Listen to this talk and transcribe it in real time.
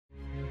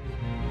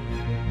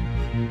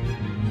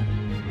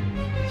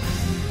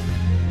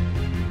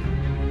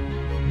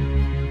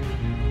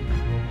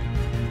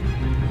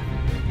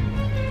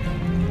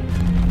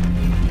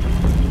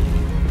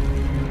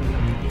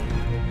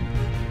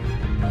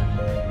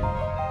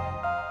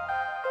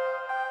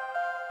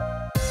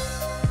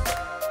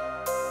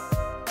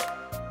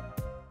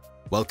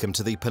Welcome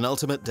to the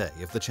penultimate day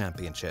of the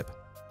championship.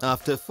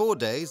 After 4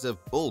 days of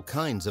all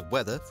kinds of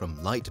weather, from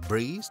light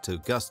breeze to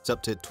gusts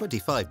up to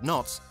 25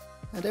 knots,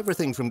 and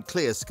everything from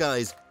clear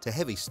skies to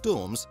heavy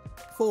storms,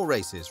 4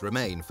 races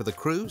remain for the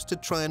crews to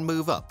try and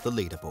move up the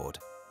leaderboard.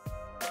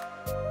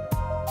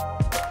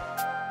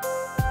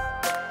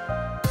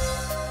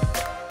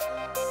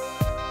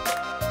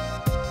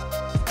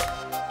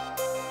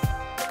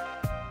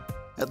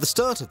 At the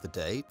start of the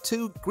day,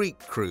 2 Greek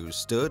crews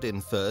stood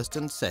in first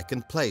and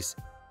second place,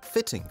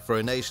 fitting for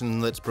a nation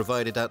that's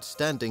provided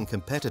outstanding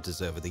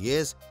competitors over the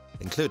years,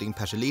 including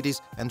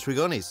Pachylidis and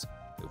Trigonis,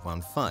 who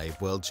won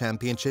 5 world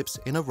championships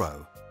in a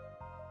row.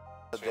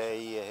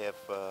 They have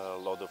a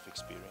lot of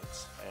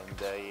experience, and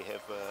they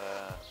have,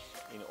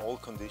 in all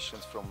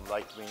conditions, from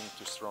light wind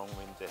to strong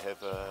wind, they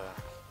have a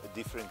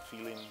different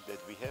feeling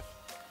that we have,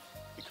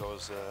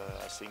 because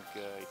I think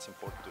it's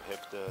important to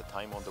have the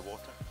time on the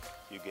water.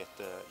 You get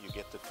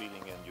the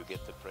feeling and you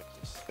get the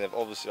practice. They've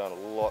obviously done a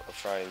lot of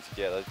training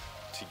together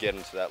to get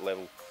into that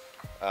level.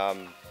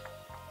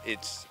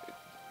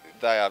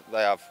 They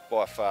are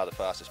by far the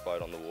fastest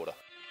boat on the water.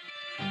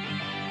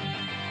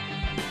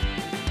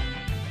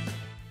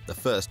 The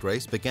first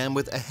race began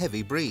with a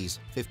heavy breeze,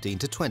 15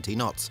 to 20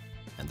 knots,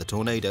 and the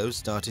tornadoes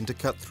starting to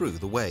cut through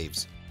the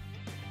waves.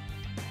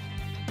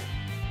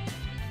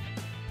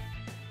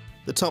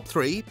 The top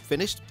 3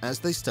 finished as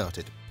they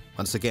started.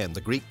 Once again, the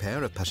Greek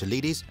pair of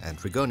Pachylidis and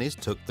Trigonis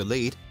took the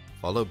lead,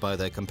 followed by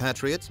their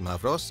compatriots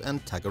Mavros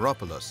and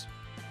Tagaropoulos.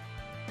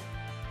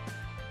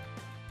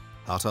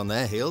 Hot on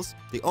their heels,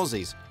 the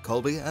Aussies,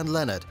 Colby and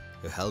Leonard,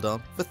 who held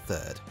on for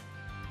third.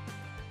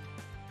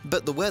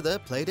 But the weather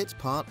played its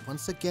part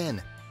once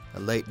again. A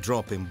late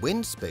drop in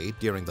wind speed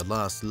during the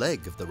last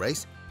leg of the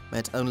race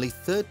meant only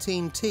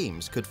 13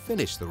 teams could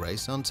finish the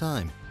race on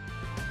time.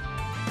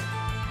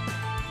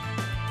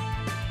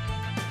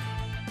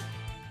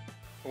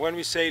 When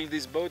we sail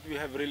this boat, we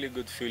have really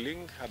good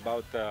feeling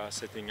about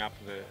setting up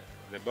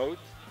the boat.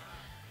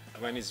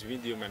 When it's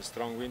medium and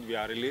strong wind, we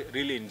are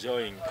really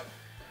enjoying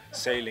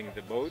sailing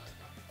the boat.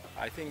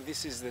 I think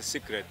this is the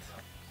secret.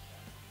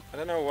 I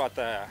don't know what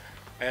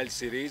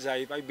else it is.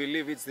 I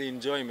believe it's the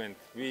enjoyment.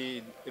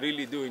 We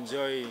really do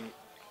enjoy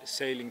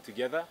sailing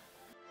together.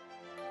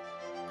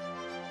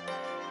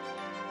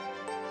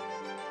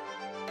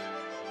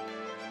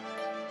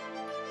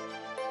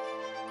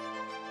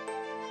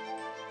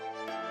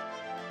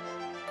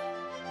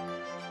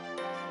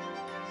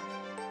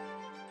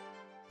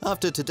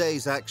 After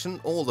today's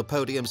action, all the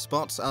podium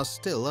spots are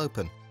still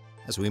open.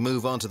 As we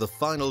move on to the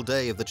final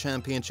day of the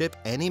championship,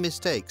 any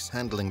mistakes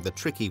handling the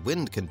tricky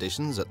wind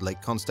conditions at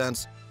Lake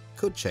Constance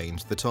could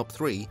change the top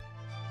 3